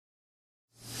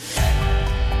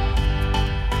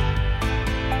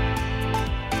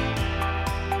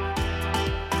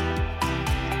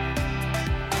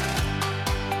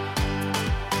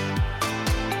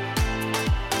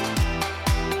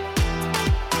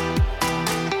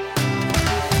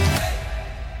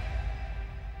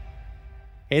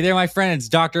Hey there, my friend. It's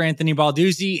Dr. Anthony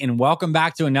Balduzzi, and welcome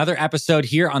back to another episode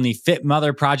here on the Fit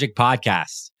Mother Project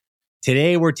podcast.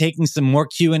 Today, we're taking some more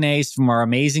Q&As from our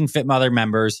amazing Fit Mother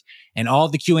members, and all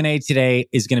of the Q&A today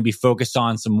is going to be focused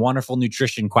on some wonderful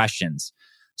nutrition questions.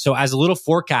 So as a little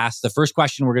forecast, the first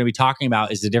question we're going to be talking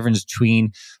about is the difference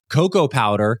between cocoa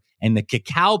powder and the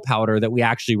cacao powder that we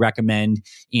actually recommend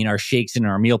in our shakes and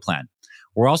our meal plan.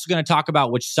 We're also going to talk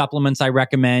about which supplements I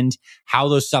recommend, how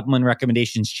those supplement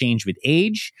recommendations change with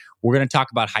age. We're going to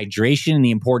talk about hydration and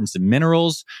the importance of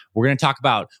minerals. We're going to talk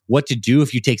about what to do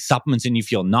if you take supplements and you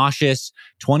feel nauseous,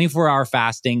 24-hour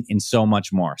fasting, and so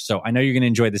much more. So I know you're going to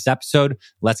enjoy this episode.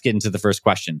 Let's get into the first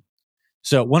question.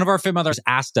 So one of our Fit Mothers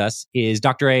asked us is,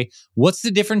 Dr. A, what's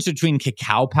the difference between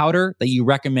cacao powder that you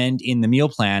recommend in the meal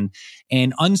plan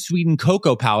and unsweetened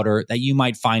cocoa powder that you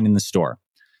might find in the store?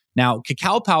 Now,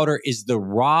 cacao powder is the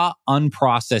raw,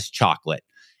 unprocessed chocolate.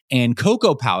 And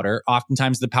cocoa powder,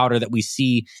 oftentimes the powder that we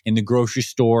see in the grocery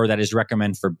store that is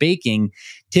recommended for baking,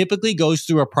 typically goes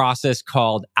through a process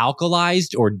called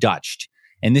alkalized or Dutched.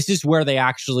 And this is where they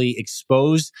actually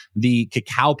expose the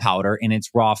cacao powder in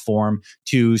its raw form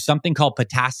to something called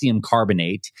potassium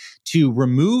carbonate to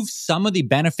remove some of the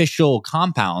beneficial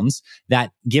compounds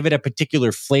that give it a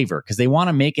particular flavor, because they want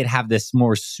to make it have this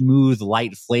more smooth,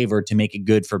 light flavor to make it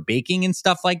good for baking and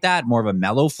stuff like that, more of a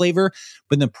mellow flavor.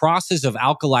 But in the process of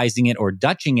alkalizing it or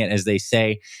Dutching it, as they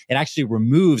say, it actually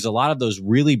removes a lot of those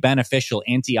really beneficial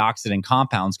antioxidant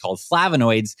compounds called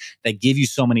flavonoids that give you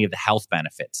so many of the health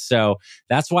benefits. So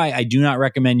that's why I do not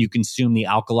recommend you consume the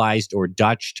alkalized or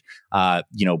Dutched,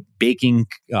 baking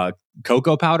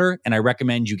cocoa powder. And I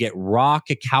recommend you get raw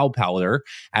cacao powder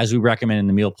as we recommend in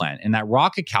the meal plan. And that raw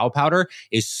cacao powder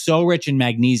is so rich in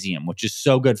magnesium, which is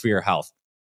so good for your health.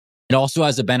 It also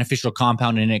has a beneficial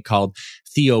compound in it called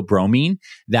theobromine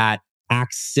that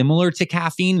acts similar to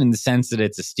caffeine in the sense that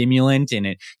it's a stimulant and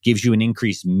it gives you an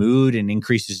increased mood and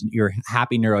increases your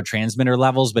happy neurotransmitter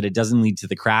levels, but it doesn't lead to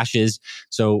the crashes.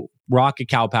 So raw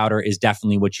cacao powder is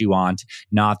definitely what you want,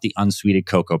 not the unsweetened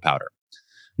cocoa powder.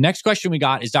 Next question we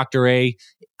got is, Dr. A,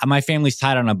 my family's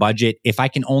tight on a budget. If I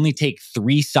can only take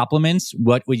 3 supplements,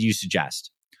 what would you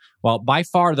suggest? Well, by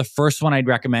far, the first one I'd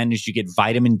recommend is you get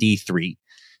vitamin D3.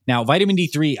 Now, vitamin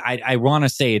D3, I want to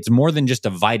say it's more than just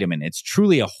a vitamin. It's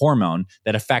truly a hormone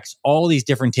that affects all these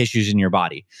different tissues in your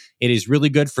body. It is really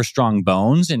good for strong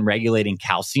bones and regulating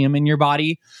calcium in your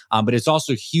body, but it's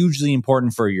also hugely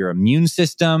important for your immune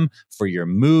system, for your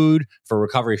mood, for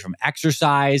recovery from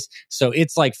exercise. So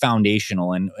it's like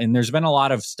foundational. And there's been a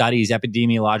lot of studies,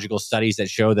 epidemiological studies that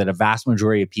show that a vast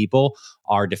majority of people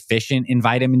are deficient in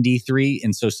vitamin D3.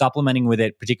 And so supplementing with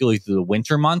it, particularly through the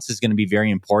winter months, is going to be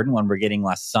very important when we're getting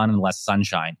less sun and less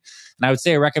sunshine. And I would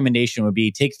say a recommendation would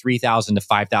be take 3,000 to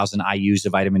 5,000 IUs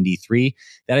of vitamin D3.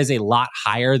 That is a lot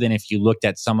higher than if you looked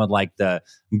at some of like the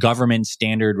government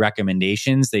standard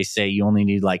recommendations. They say you only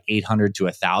need like 800 to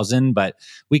 1,000, but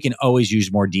we can always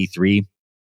use more D3.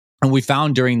 And we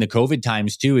found during the COVID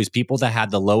times too, is people that had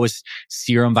the lowest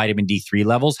serum vitamin D3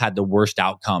 levels had the worst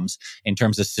outcomes in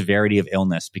terms of severity of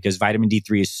illness, because vitamin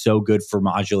D3 is so good for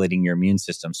modulating your immune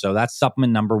system. So that's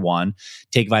supplement number 1,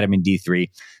 take vitamin D3.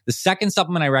 The second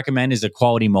supplement I recommend is a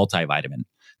quality multivitamin,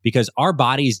 because our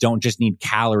bodies don't just need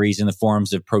calories in the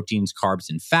forms of proteins, carbs,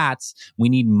 and fats. We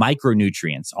need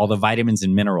micronutrients, all the vitamins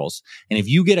and minerals. And if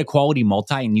you get a quality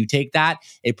multi and you take that,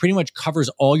 it pretty much covers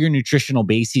all your nutritional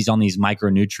bases on these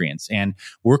micronutrients. And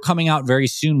we're coming out very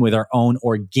soon with our own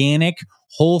organic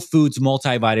Whole Foods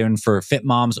multivitamin for fit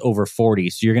moms over 40.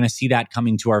 So you're going to see that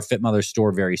coming to our Fit Mother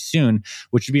store very soon,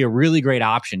 which would be a really great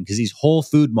option, because these whole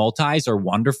food multis are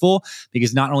wonderful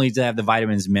because not only do they have the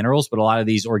vitamins, minerals, but a lot of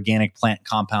these organic plant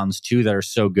compounds too that are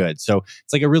so good. So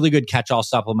it's like a really good catch-all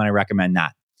supplement. I recommend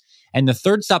that. And the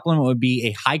third supplement would be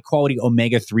a high quality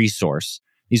omega-3 source.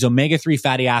 These omega-3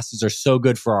 fatty acids are so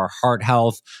good for our heart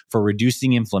health, for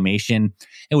reducing inflammation.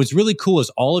 And what's really cool is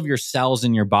all of your cells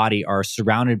in your body are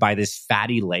surrounded by this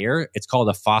fatty layer. It's called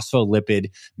a phospholipid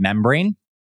membrane.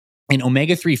 And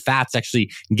omega-3 fats actually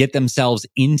get themselves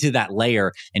into that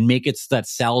layer and make it so that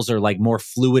cells are like more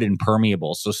fluid and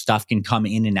permeable, so stuff can come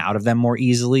in and out of them more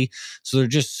easily. So they're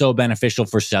just so beneficial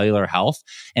for cellular health.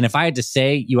 And if I had to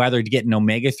say, you either get an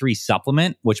omega-3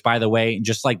 supplement, which by the way,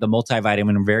 just like the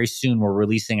multivitamin, very soon we're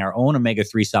releasing our own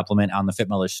omega-3 supplement on the Fit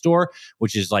Mother store,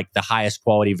 which is like the highest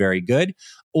quality, very good.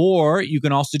 Or you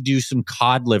can also do some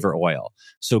cod liver oil.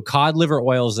 So cod liver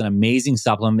oil is an amazing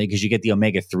supplement because you get the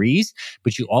omega-3s,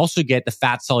 but you also get the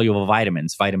fat soluble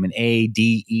vitamins, vitamin A,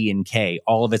 D, E, and K.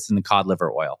 All of it's in the cod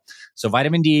liver oil. So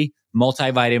vitamin D,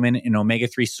 multivitamin, an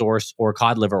omega-3 source, or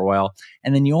cod liver oil.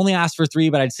 And then you only ask for 3,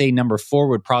 but I'd say number 4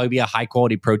 would probably be a high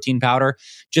quality protein powder,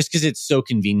 just because it's so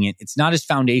convenient. It's not as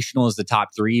foundational as the top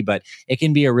 3, but it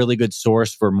can be a really good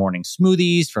source for morning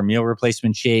smoothies, for meal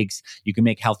replacement shakes. You can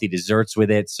make healthy desserts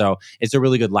with it. So it's a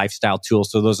really good lifestyle tool.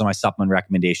 So those are my supplement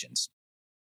recommendations.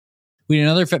 We had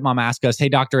another Fit Mom ask us, hey,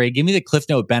 Dr. A, give me the Cliff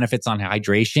Note benefits on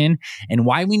hydration and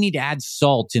why we need to add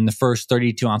salt in the first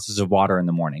 32 ounces of water in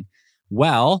the morning.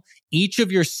 Well, each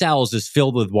of your cells is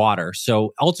filled with water.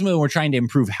 So ultimately, when we're trying to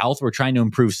improve health, we're trying to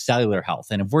improve cellular health.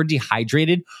 And if we're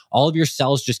dehydrated, all of your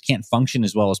cells just can't function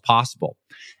as well as possible.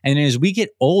 And as we get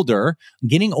older,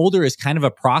 getting older is kind of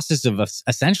a process of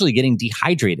essentially getting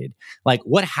dehydrated. Like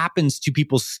what happens to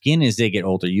people's skin as they get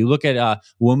older? You look at a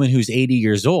woman who's 80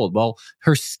 years old. Well,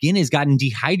 her skin has gotten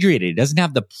dehydrated. It doesn't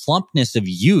have the plumpness of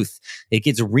youth. It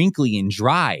gets wrinkly and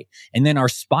dry. And then our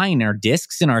spine, our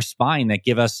discs in our spine that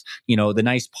give us, the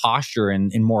nice posture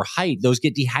and more height, those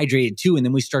get dehydrated too. And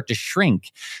then we start to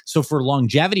shrink. So for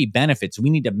longevity benefits,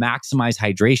 we need to maximize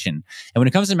hydration. And when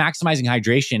it comes to maximizing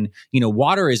hydration,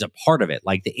 water is a part of it,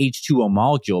 like the H2O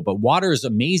molecule. But water is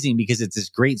amazing because it's this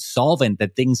great solvent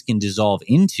that things can dissolve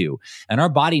into. And our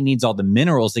body needs all the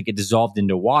minerals that get dissolved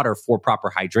into water for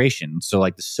proper hydration. So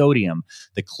like the sodium,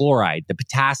 the chloride, the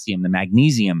potassium, the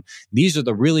magnesium, these are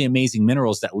the really amazing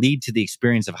minerals that lead to the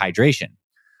experience of hydration.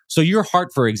 So your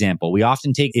heart, for example, we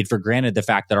often take it for granted the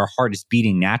fact that our heart is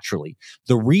beating naturally.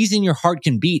 The reason your heart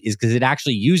can beat is because it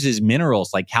actually uses minerals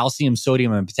like calcium,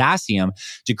 sodium, and potassium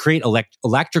to create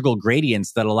electrical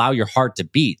gradients that allow your heart to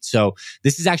beat. So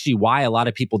this is actually why a lot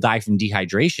of people die from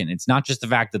dehydration. It's not just the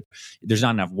fact that there's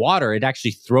not enough water. It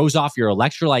actually throws off your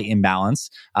electrolyte imbalance.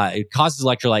 It causes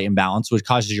electrolyte imbalance, which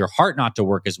causes your heart not to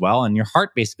work as well. And your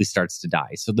heart basically starts to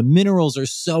die. So the minerals are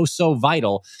so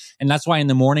vital. And that's why in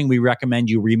the morning, we recommend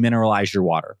you remineralize your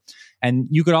water. And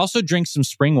you could also drink some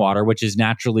spring water, which is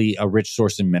naturally a rich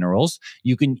source of minerals.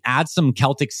 You can add some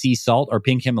Celtic sea salt or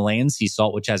pink Himalayan sea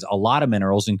salt, which has a lot of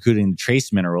minerals, including the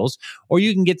trace minerals, or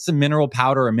you can get some mineral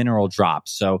powder or mineral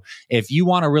drops. So if you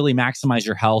want to really maximize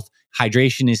your health,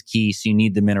 hydration is key. So you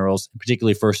need the minerals,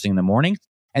 particularly first thing in the morning.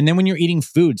 And then when you're eating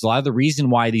foods, a lot of the reason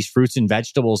why these fruits and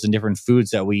vegetables and different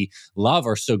foods that we love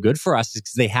are so good for us is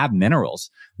because they have minerals.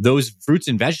 Those fruits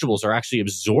and vegetables are actually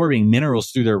absorbing minerals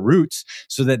through their roots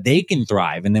so that they can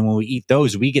thrive. And then when we eat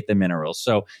those, we get the minerals.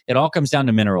 So it all comes down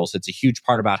to minerals. It's a huge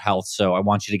part about health. So I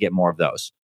want you to get more of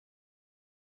those.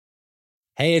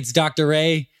 Hey, it's Dr.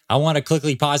 Ray. I want to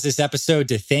quickly pause this episode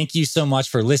to thank you so much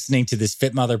for listening to this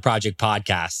Fit Mother Project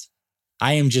podcast.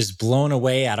 I am just blown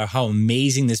away at how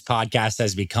amazing this podcast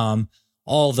has become,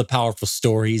 all the powerful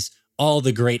stories, all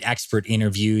the great expert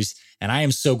interviews. And I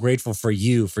am so grateful for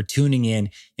you for tuning in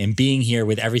and being here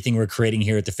with everything we're creating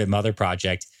here at the Fit Mother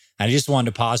Project. And I just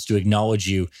wanted to pause to acknowledge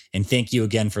you and thank you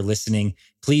again for listening.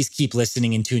 Please keep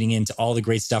listening and tuning in to all the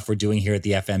great stuff we're doing here at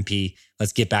the FMP.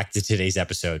 Let's get back to today's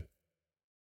episode.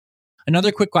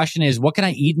 Another quick question is, what can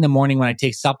I eat in the morning when I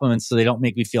take supplements so they don't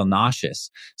make me feel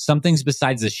nauseous? Some things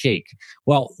besides the shake.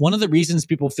 Well, one of the reasons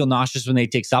people feel nauseous when they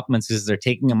take supplements is they're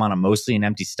taking them on mostly an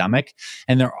empty stomach.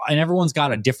 And everyone's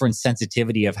got a different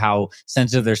sensitivity of how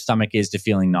sensitive their stomach is to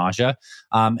feeling nausea.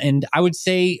 And I would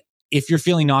say, if you're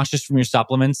feeling nauseous from your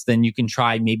supplements, then you can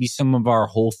try maybe some of our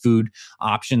whole food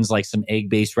options, like some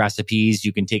egg-based recipes.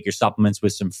 You can take your supplements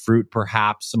with some fruit,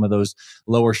 perhaps some of those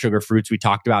lower sugar fruits we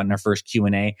talked about in our first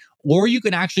Q&A. Or you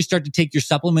can actually start to take your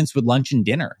supplements with lunch and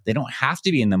dinner. They don't have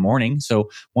to be in the morning. So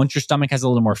once your stomach has a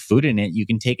little more food in it, you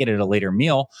can take it at a later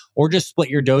meal, or just split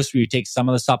your dose where you take some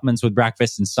of the supplements with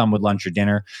breakfast and some with lunch or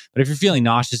dinner. But if you're feeling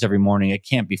nauseous every morning, it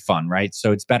can't be fun, right?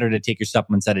 So it's better to take your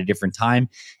supplements at a different time.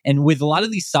 And with a lot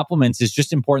of these supplements, it's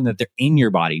just important that they're in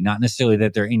your body, not necessarily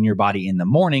that they're in your body in the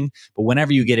morning, but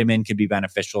whenever you get them in could be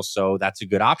beneficial. So that's a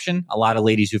good option. A lot of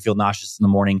ladies who feel nauseous in the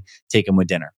morning take them with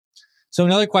dinner. So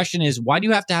another question is, why do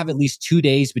you have to have at least 2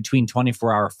 days between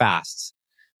 24-hour fasts?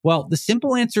 Well, the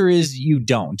simple answer is you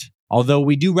don't. Although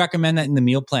we do recommend that in the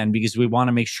meal plan because we want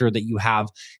to make sure that you have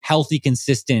healthy,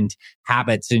 consistent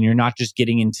habits and you're not just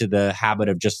getting into the habit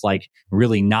of just like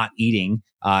really not eating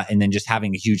and then just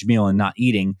having a huge meal and not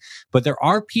eating. But there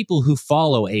are people who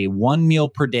follow a 1 meal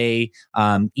per day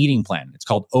eating plan. It's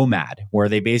called OMAD, where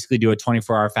they basically do a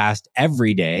 24-hour fast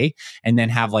every day and then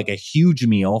have like a huge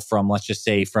meal from, let's just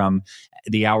say, from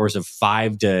the hours of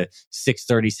 5 to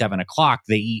 6:30, 7 o'clock.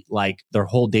 They eat like their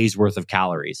whole day's worth of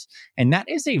calories. And that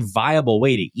is a viable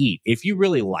way to eat. If you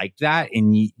really like that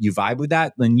and you vibe with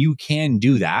that, then you can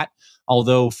do that.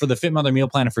 Although for the Fit Mother Meal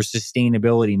Plan and for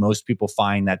sustainability, most people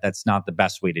find that that's not the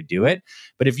best way to do it.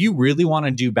 But if you really want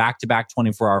to do back-to-back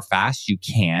 24-hour fasts, you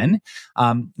can.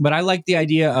 But I like the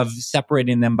idea of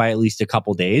separating them by at least a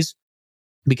couple days,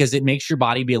 because it makes your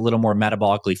body be a little more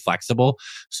metabolically flexible.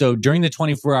 So during the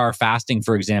 24-hour fasting,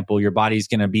 for example, your body's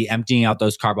going to be emptying out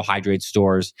those carbohydrate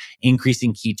stores,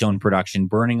 increasing ketone production,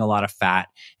 burning a lot of fat.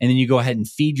 And then you go ahead and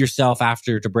feed yourself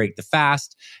after to break the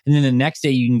fast. And then the next day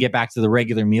you can get back to the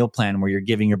regular meal plan where you're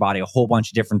giving your body a whole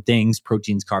bunch of different things,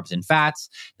 proteins, carbs, and fats.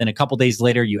 Then a couple days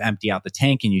later, you empty out the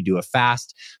tank and you do a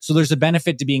fast. So there's a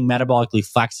benefit to being metabolically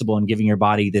flexible and giving your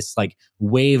body this like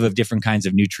wave of different kinds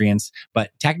of nutrients. But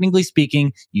technically speaking,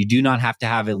 you do not have to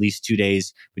have at least 2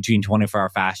 days between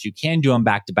 24-hour fasts. You can do them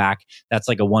back to back. That's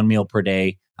like a 1 meal per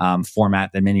day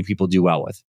format that many people do well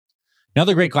with.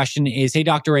 Another great question is, hey,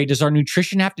 Dr. A, does our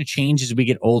nutrition have to change as we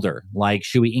get older? Like,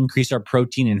 should we increase our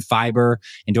protein and fiber?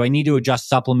 And do I need to adjust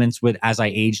supplements as I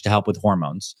age to help with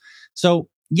hormones? So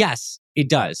yes, it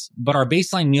does. But our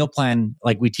baseline meal plan,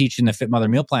 like we teach in the Fit Mother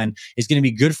Meal Plan, is going to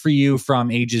be good for you from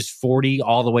ages 40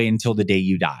 all the way until the day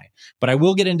you die. But I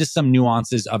will get into some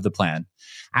nuances of the plan.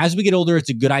 As we get older, it's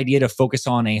a good idea to focus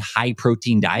on a high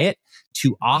protein diet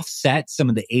to offset some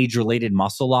of the age-related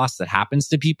muscle loss that happens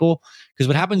to people. Because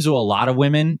what happens to a lot of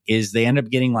women is they end up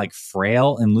getting like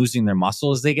frail and losing their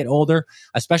muscle as they get older,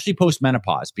 especially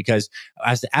post-menopause. Because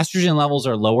as the estrogen levels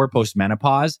are lower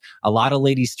post-menopause, a lot of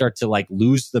ladies start to like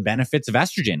lose the benefits of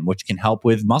estrogen, which can help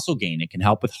with muscle gain. It can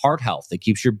help with heart health. It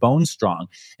keeps your bones strong.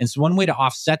 And so one way to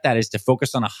offset that is to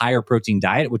focus on a higher protein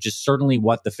diet, which is certainly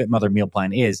what the Fit Mother Meal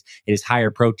Plan is. It is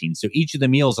higher protein. So each of the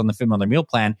meals on the Fit Mother Meal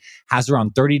Plan has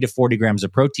around 30 to 40 grams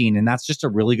of protein, and that's just a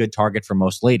really good target for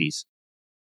most ladies.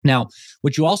 Now,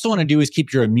 what you also want to do is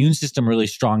keep your immune system really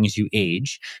strong as you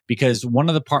age, because one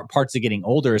of the parts of getting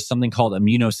older is something called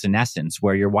immunosenescence,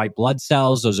 where your white blood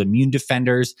cells, those immune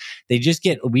defenders, they just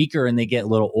get weaker and they get a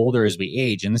little older as we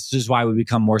age. And this is why we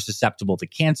become more susceptible to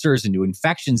cancers and to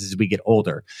infections as we get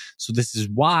older. So this is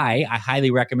why I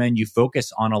highly recommend you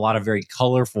focus on a lot of very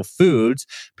colorful foods,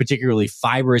 particularly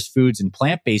fibrous foods and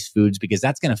plant-based foods, because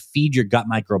that's going to feed your gut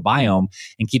microbiome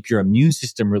and keep your immune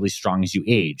system really strong as you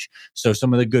age. So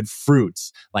some of the good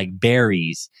fruits like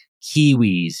berries,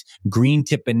 kiwis, green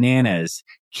tip bananas,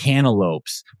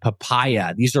 cantaloupes,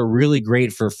 papaya. These are really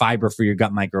great for fiber for your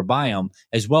gut microbiome,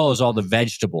 as well as all the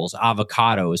vegetables,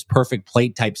 avocados, perfect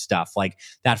plate type stuff. Like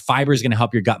that fiber is going to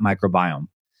help your gut microbiome.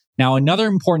 Now, another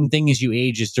important thing as you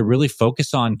age is to really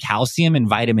focus on calcium and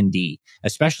vitamin D,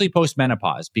 especially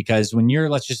post-menopause, because when you're,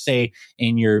 let's just say,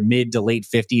 in your mid to late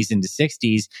 50s into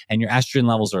 60s and your estrogen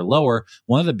levels are lower,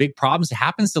 one of the big problems that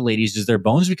happens to ladies is their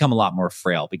bones become a lot more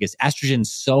frail because estrogen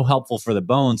is so helpful for the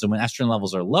bones. And when estrogen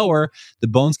levels are lower, the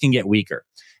bones can get weaker.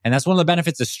 And that's one of the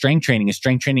benefits of strength training. Is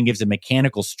strength training gives a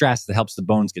mechanical stress that helps the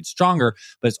bones get stronger,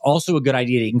 but it's also a good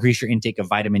idea to increase your intake of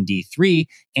vitamin D3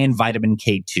 and vitamin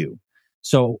K2.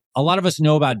 So a lot of us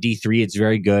know about D3. It's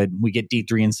very good. We get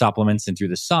D3 in supplements and through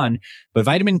the sun. But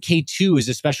vitamin K2 is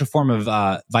a special form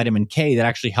of vitamin K that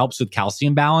actually helps with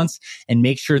calcium balance and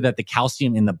makes sure that the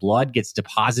calcium in the blood gets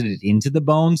deposited into the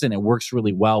bones. And it works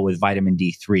really well with vitamin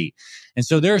D3. And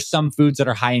so there are some foods that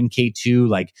are high in K2,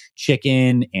 like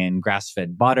chicken and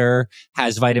grass-fed butter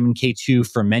has vitamin K2.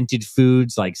 Fermented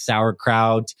foods like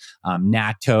sauerkraut,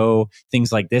 natto,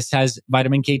 things like this has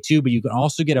vitamin K2. But you can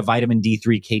also get a vitamin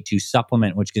D3 K2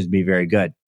 supplement, which can be very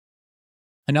good.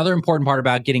 Another important part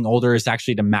about getting older is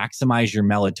actually to maximize your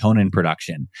melatonin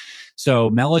production.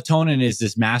 So melatonin is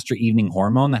this master evening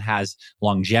hormone that has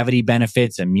longevity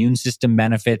benefits, immune system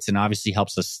benefits, and obviously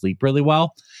helps us sleep really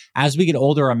well. As we get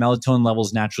older, our melatonin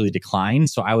levels naturally decline.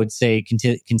 So I would say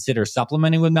consider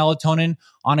supplementing with melatonin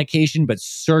on occasion, but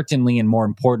certainly and more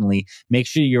importantly, make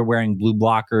sure you're wearing blue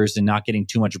blockers and not getting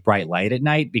too much bright light at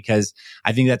night, because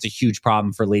I think that's a huge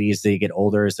problem for ladies as they get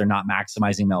older is they're not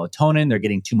maximizing melatonin. They're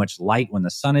getting too much light when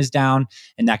the sun is down,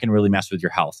 and that can really mess with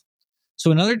your health. So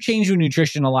another change with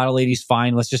nutrition a lot of ladies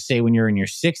find, let's just say when you're in your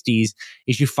 60s,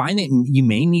 is you find that you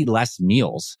may need less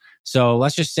meals. So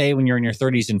let's just say when you're in your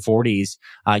 30s and 40s,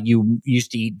 you used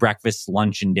to eat breakfast,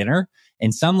 lunch, and dinner.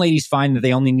 And some ladies find that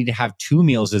they only need to have 2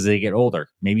 meals as they get older.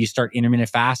 Maybe you start intermittent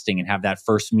fasting and have that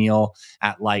first meal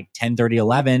at like 10:30,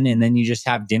 11, and then you just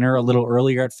have dinner a little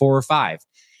earlier at 4 or 5.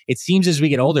 It seems as we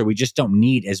get older, we just don't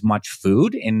need as much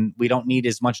food and we don't need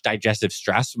as much digestive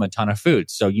stress from a ton of food.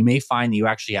 So you may find that you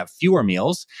actually have fewer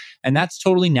meals, and that's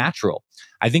totally natural.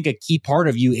 I think a key part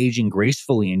of you aging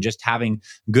gracefully and just having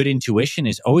good intuition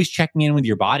is always checking in with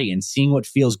your body and seeing what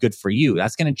feels good for you.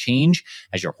 That's going to change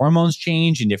as your hormones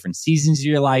change in different seasons of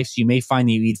your life. So you may find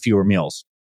that you eat fewer meals.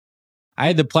 I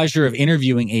had the pleasure of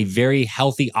interviewing a very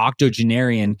healthy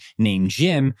octogenarian named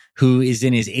Jim, who is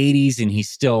in his 80s and he's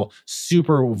still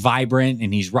super vibrant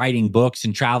and he's writing books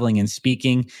and traveling and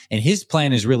speaking. And his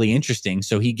plan is really interesting.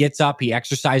 So he gets up, he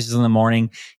exercises in the morning,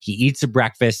 he eats a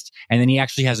breakfast, and then he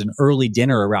actually has an early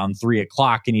dinner around 3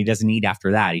 o'clock and he doesn't eat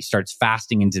after that. He starts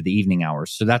fasting into the evening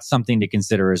hours. So that's something to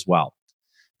consider as well.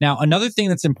 Now, another thing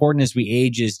that's important as we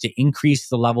age is to increase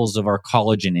the levels of our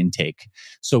collagen intake.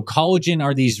 So collagen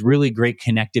are these really great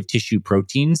connective tissue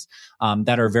proteins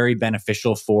that are very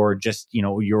beneficial for just,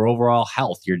 your overall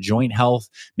health, your joint health,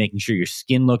 making sure your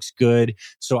skin looks good.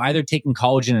 So either taking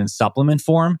collagen in supplement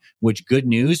form, which good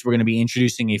news, we're going to be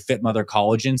introducing a Fit Mother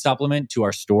collagen supplement to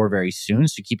our store very soon.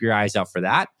 So keep your eyes out for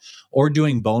that. Or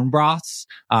doing bone broths.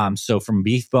 So from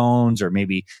beef bones or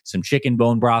maybe some chicken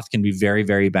bone broth can be very,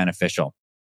 very beneficial.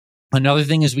 Another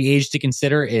thing as we age to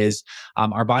consider is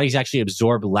our bodies actually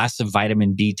absorb less of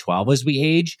vitamin B12 as we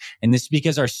age. And this is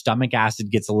because our stomach acid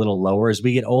gets a little lower as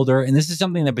we get older. And this is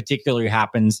something that particularly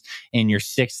happens in your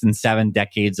 6th and 7th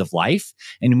decades of life.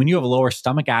 And when you have a lower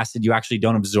stomach acid, you actually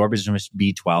don't absorb as much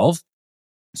B12.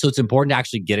 So it's important to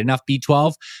actually get enough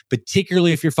B12,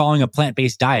 particularly if you're following a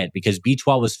plant-based diet, because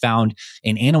B12 is found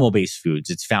in animal-based foods.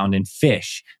 It's found in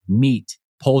fish, meat,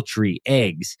 poultry,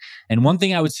 eggs. And one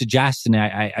thing I would suggest, and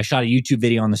I shot a YouTube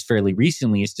video on this fairly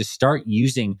recently, is to start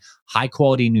using high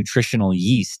quality nutritional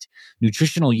yeast.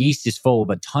 Nutritional yeast is full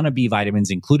of a ton of B vitamins,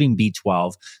 including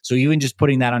B12. So even just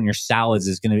putting that on your salads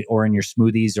is going to, or in your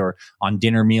smoothies or on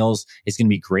dinner meals is going to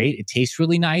be great. It tastes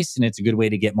really nice and it's a good way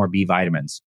to get more B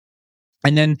vitamins.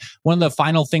 And then one of the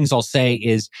final things I'll say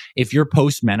is if you're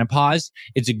post-menopause,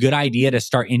 it's a good idea to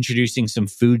start introducing some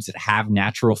foods that have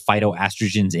natural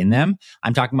phytoestrogens in them.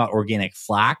 I'm talking about organic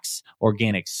flax,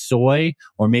 organic soy,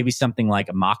 or maybe something like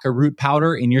maca root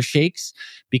powder in your shakes,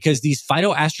 because these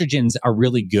phytoestrogens are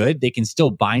really good. They can still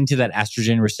bind to that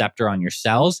estrogen receptor on your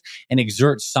cells and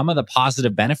exert some of the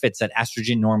positive benefits that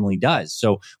estrogen normally does.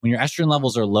 So when your estrogen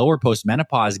levels are lower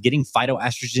post-menopause, getting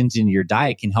phytoestrogens into your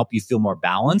diet can help you feel more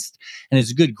balanced. And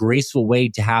it's a good, graceful way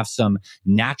to have some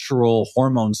natural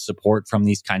hormone support from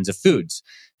these kinds of foods.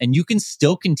 And you can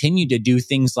still continue to do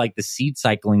things like the seed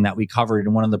cycling that we covered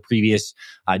in one of the previous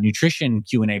nutrition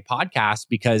Q&A podcasts,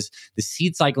 because the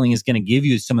seed cycling is going to give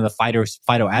you some of the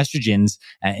phytoestrogens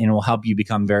and it will help you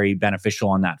become very beneficial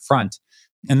on that front.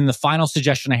 And then the final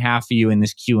suggestion I have for you in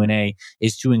this Q&A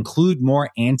is to include more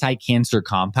anti-cancer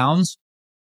compounds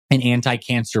and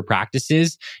anti-cancer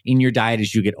practices in your diet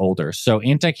as you get older. So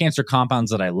anti-cancer compounds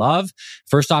that I love,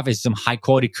 first off, is some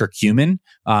high-quality curcumin,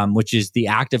 which is the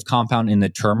active compound in the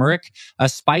turmeric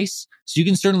spice. So you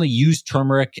can certainly use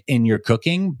turmeric in your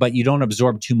cooking, but you don't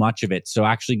absorb too much of it. So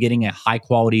actually getting a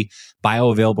high-quality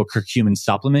bioavailable curcumin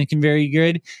supplement can be very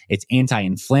good. It's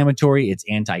anti-inflammatory. It's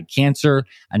anti-cancer.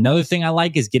 Another thing I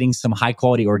like is getting some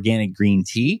high-quality organic green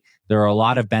tea. There are a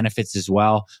lot of benefits as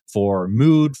well for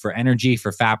mood, for energy,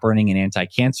 for fat burning, and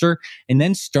anti-cancer. And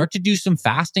then start to do some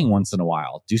fasting once in a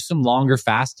while. Do some longer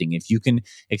fasting. If you can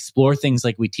explore things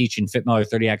like we teach in Fit Mother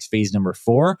 30X phase number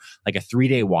 4, like a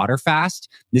 3-day water fast,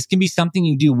 this can be something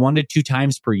you do 1 to 2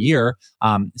 times per year,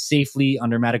 safely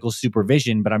under medical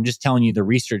supervision. But I'm just telling you, the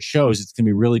research shows it's going to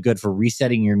be really good for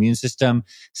resetting your immune system,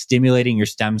 stimulating your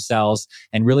stem cells,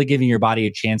 and really giving your body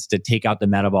a chance to take out the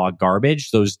metabolic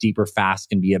garbage. Those deeper fasts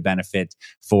can be a benefit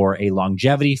for a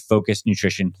longevity-focused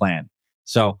nutrition plan.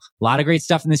 So a lot of great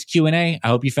stuff in this Q&A. I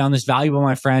hope you found this valuable,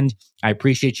 my friend. I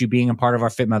appreciate you being a part of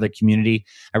our Fit Mother community.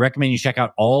 I recommend you check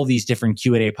out all these different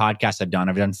Q&A podcasts I've done.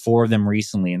 I've done 4 of them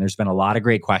recently, and there's been a lot of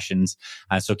great questions.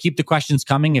 So keep the questions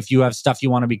coming. If you have stuff you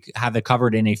want to have it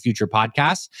covered in a future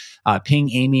podcast, ping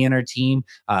Amy and her team.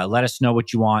 Let us know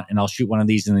what you want, and I'll shoot one of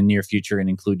these in the near future and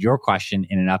include your question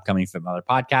in an upcoming Fit Mother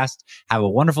podcast. Have a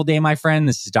wonderful day, my friend.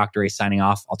 This is Dr. A signing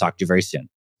off. I'll talk to you very soon.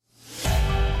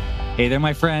 Hey there,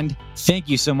 my friend. Thank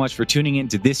you so much for tuning in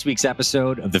to this week's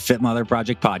episode of the Fit Mother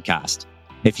Project podcast.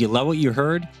 If you love what you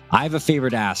heard, I have a favor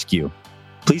to ask you.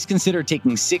 Please consider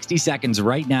taking 60 seconds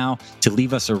right now to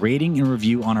leave us a rating and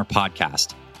review on our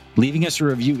podcast. Leaving us a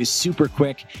review is super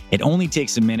quick. It only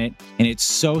takes a minute, and it's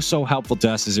so helpful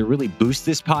to us as it really boosts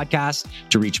this podcast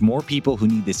to reach more people who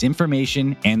need this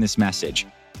information and this message.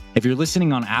 If you're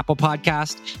listening on Apple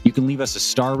Podcast, you can leave us a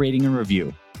star rating and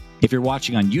review. If you're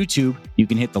watching on YouTube, you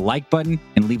can hit the like button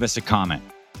and leave us a comment.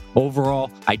 Overall,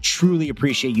 I truly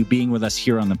appreciate you being with us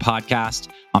here on the podcast.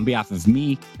 On behalf of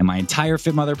me and my entire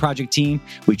Fit Mother Project team,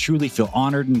 we truly feel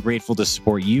honored and grateful to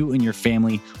support you and your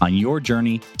family on your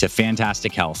journey to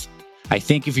fantastic health. I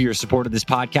thank you for your support of this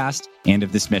podcast and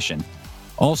of this mission.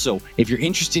 Also, if you're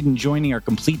interested in joining our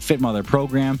Complete Fit Mother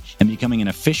program and becoming an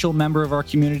official member of our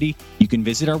community, you can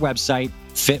visit our website,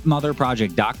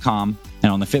 fitmotherproject.com.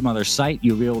 And on the Fit Mother site,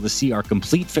 you'll be able to see our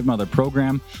Complete Fit Mother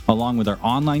program, along with our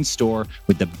online store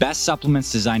with the best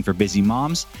supplements designed for busy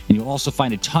moms. And you'll also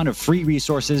find a ton of free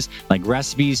resources like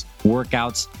recipes,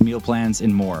 workouts, meal plans,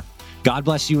 and more. God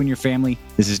bless you and your family.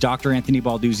 This is Dr. Anthony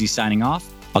Balduzzi signing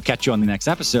off. I'll catch you on the next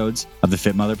episodes of the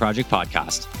Fit Mother Project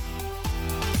podcast.